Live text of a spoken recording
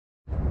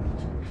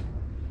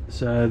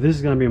So this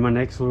is going to be my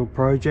next little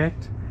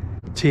project.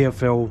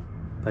 TFL,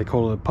 they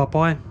call it a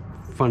Popeye.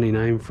 Funny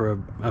name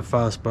for a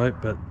fast boat,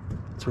 but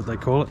that's what they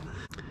call it.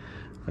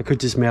 I could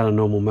just mount a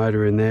normal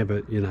motor in there,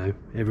 but you know,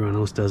 everyone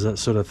else does that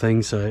sort of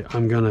thing. So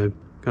I'm gonna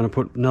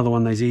put another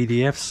one of these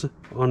EDFs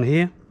on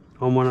here,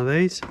 on one of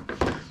these.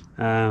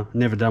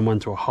 Never done one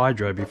to a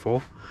hydro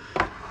before,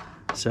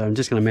 so I'm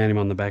just going to mount him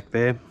on the back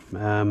there.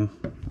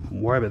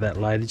 Worry about that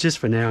later. Just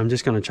for now, I'm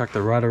just going to chuck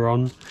the rudder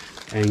on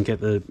and get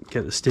the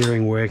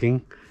steering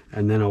working,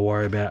 and then I'll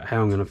worry about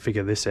how I'm going to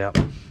figure this out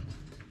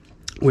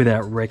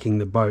without wrecking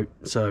the boat.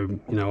 So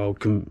you know,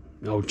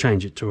 I'll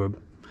change it to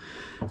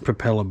a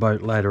propeller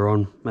boat later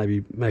on,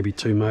 maybe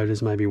two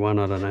motors, maybe one,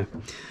 I don't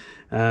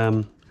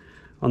know.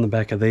 On the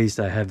back of these,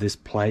 they have this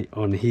plate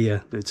on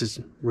here that's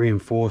just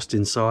reinforced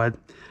inside.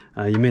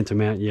 You're meant to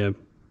mount your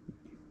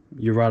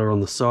rudder on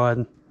the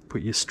side,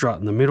 put your strut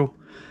in the middle.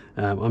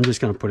 I'm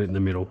just going to put it in the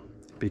middle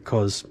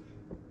because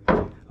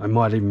I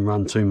might even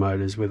run two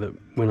motors with it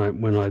when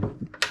I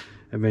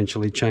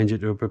eventually change it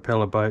to a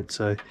propeller boat.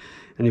 So,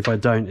 and if I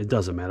don't, it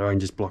doesn't matter, I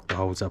can just block the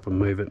holes up and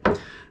move it.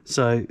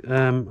 So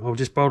I'll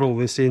just bolt all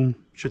this in,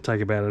 should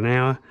take about an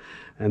hour,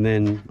 and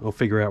then I'll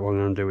figure out what I'm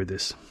going to do with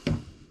this.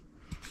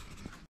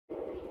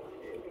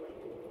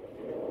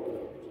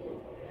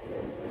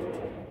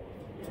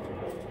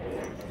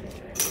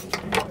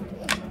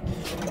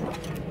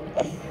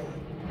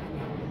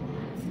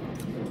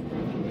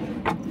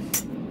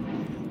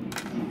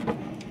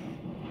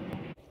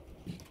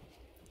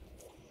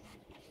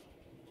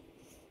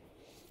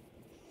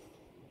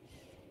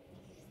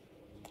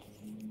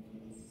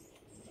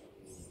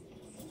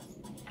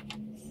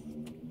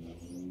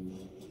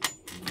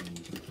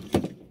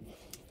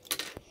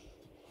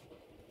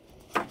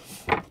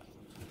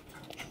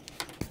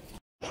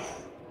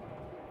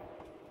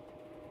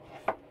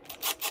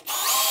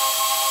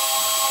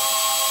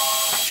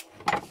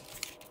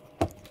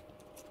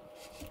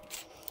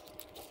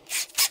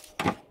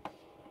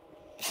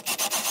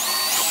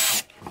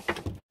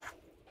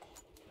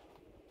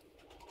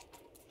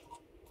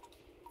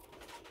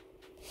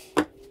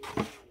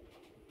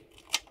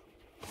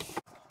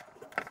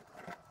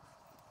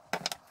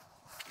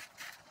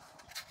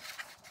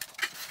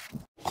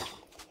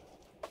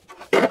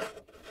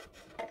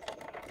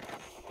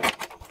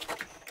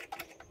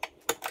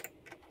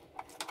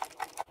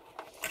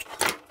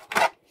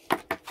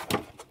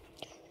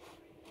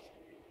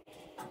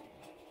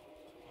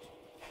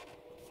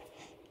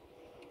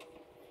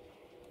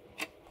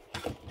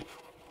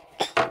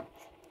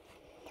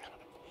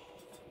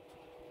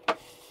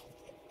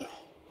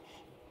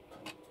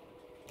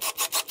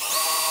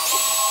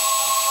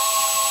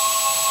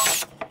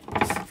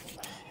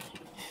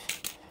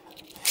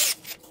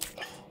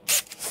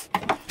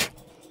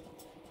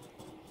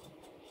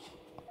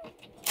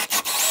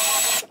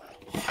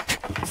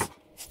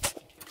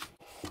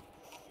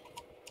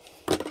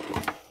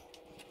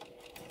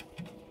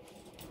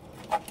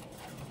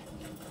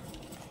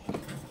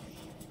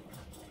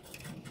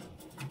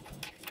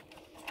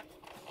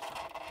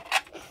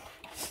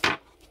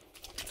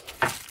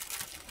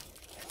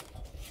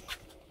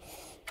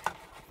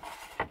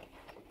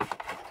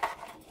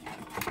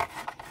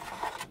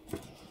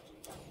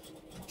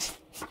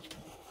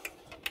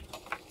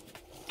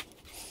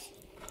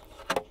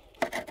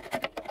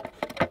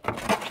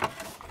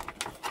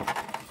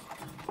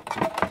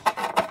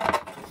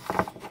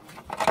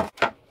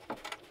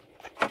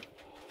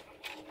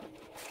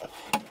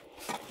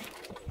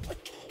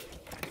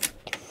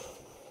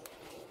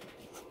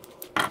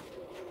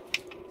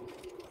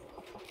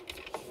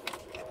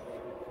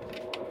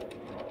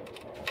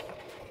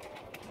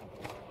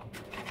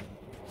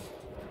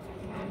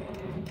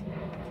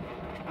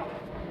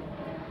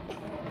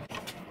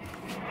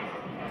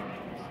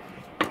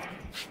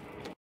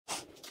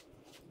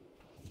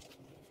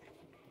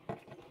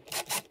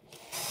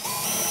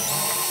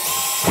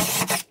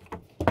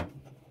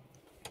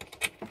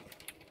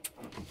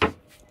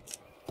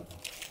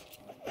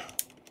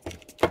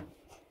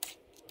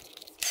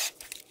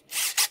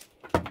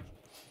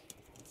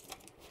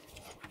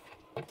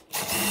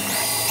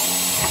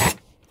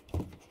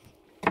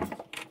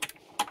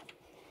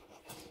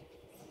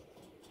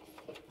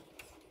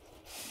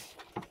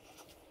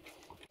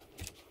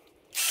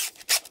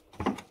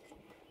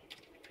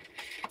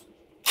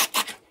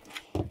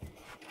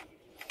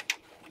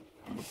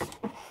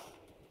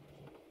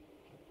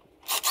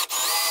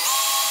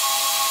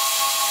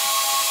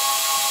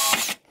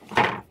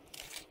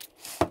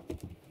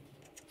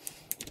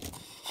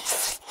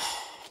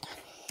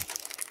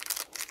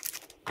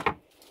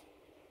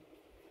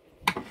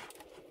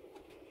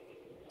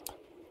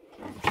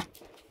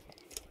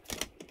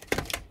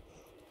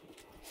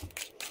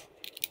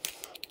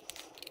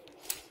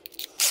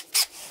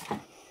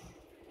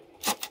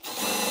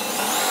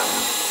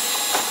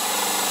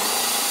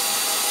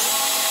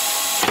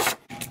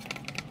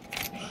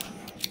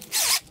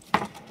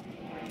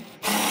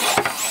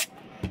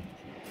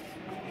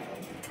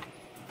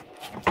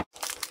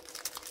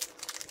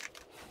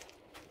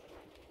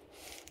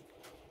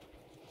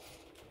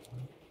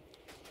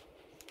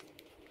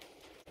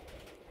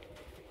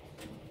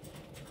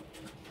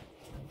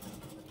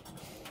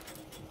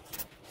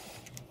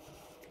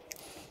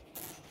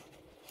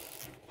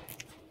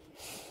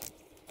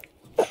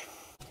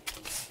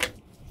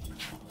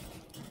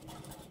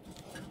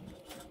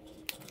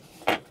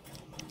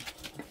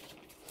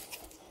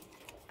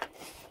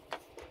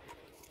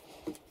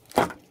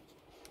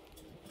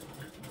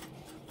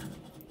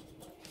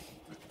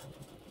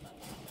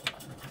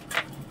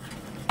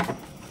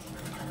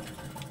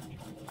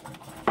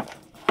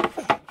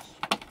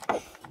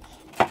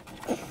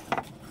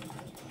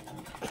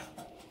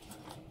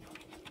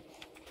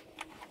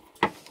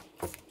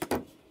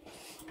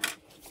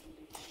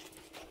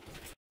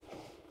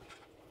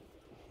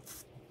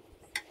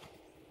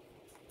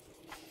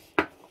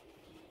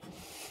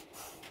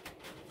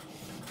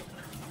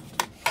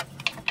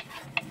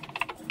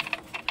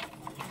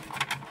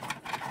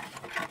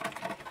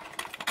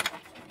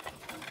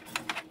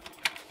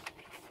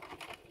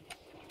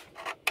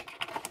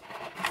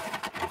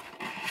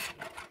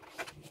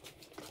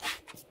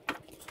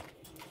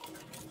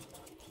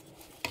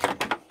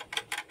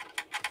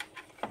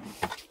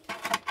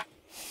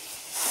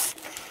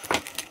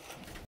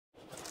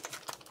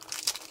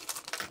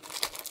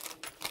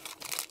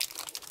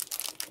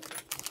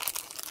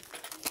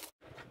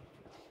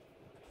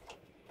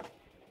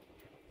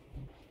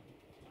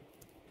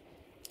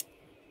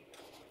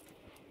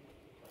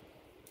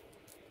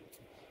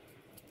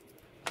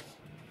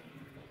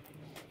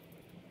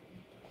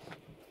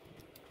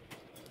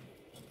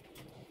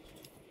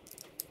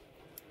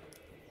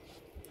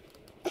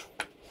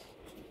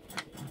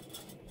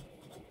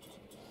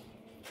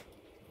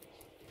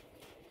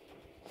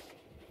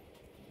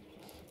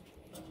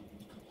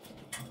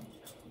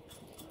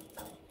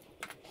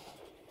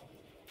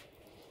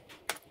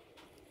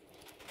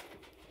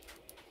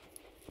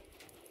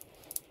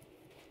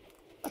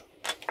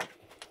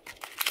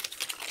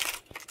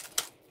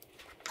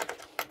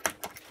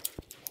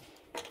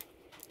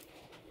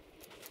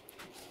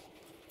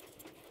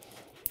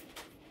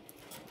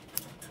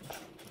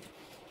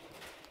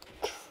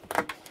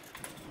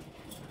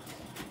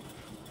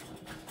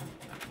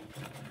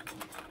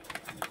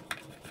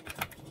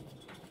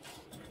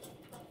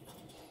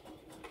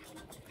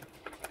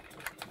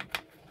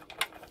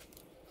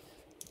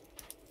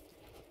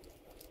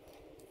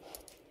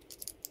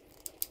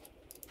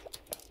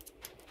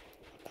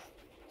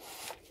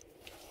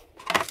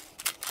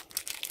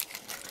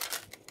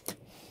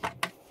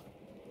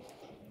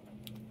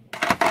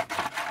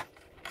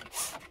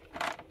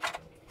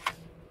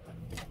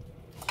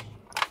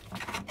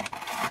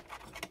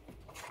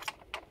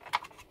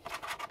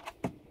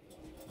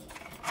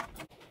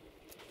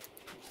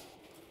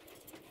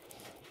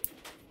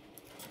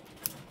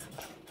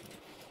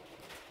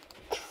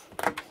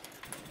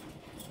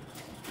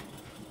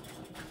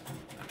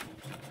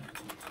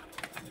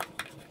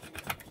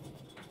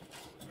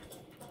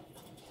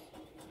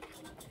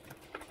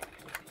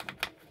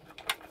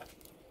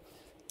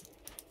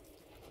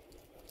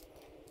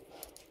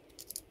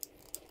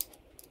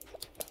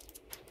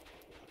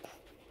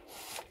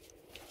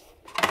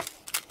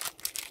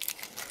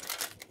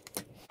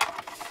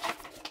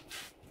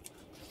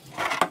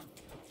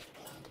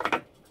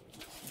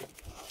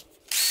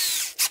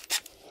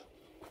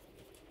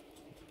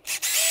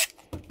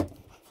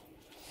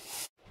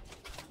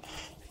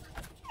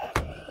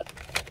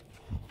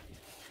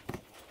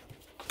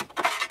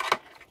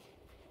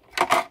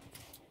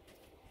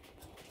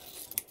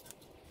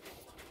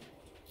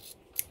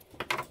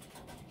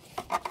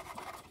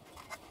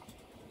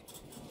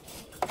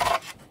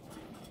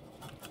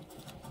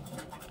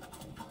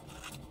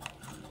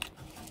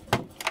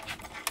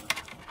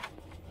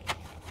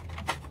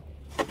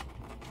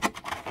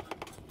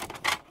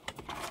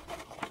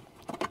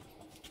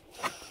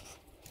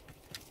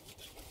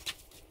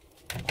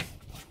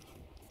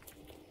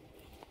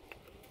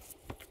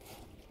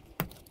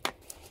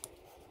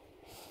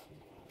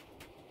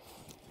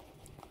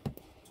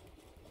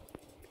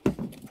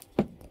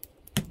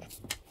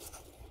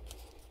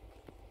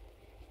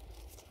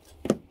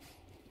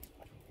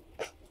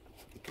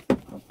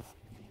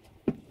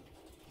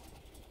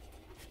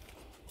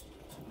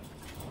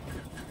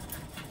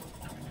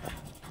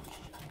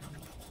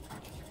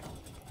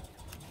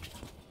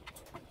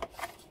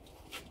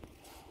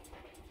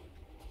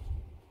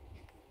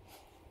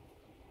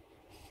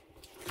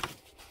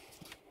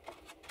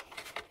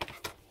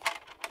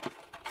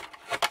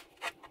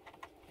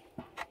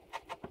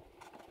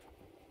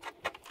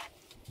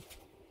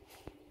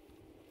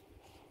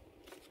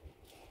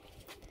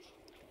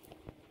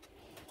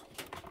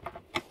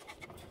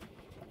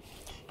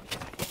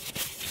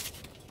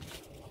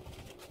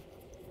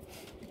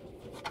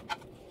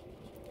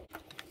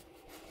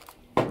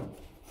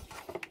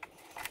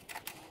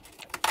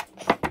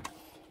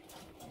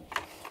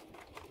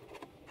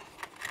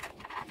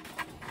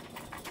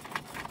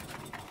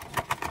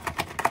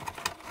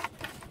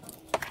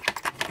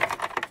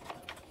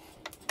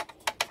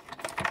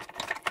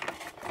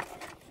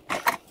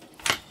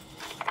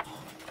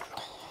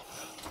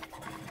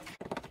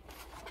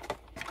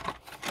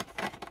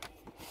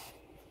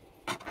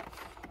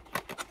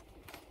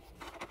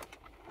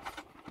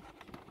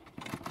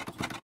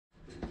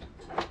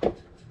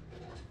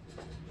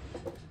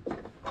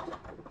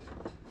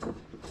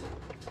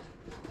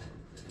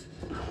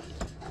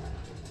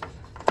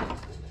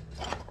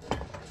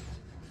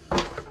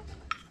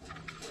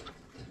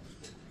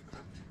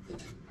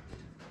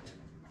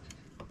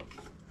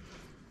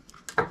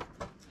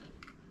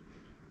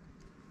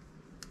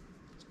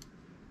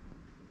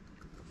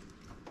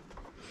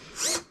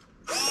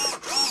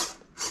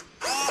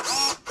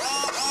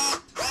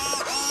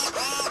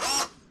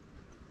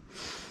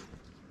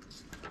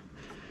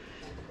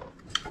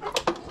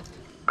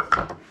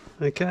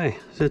 Okay,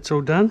 so that's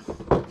all done.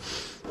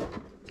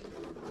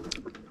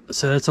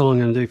 So that's all I'm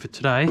going to do for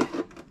today.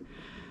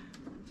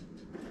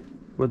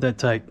 What'd that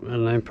take? I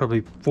don't know,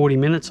 probably 40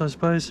 minutes, I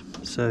suppose.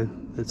 So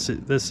that's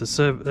it. That's the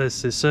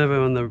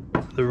servo and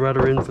the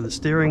rudder in for the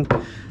steering.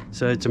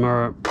 So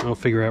tomorrow I'll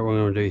figure out what I'm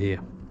going to do here.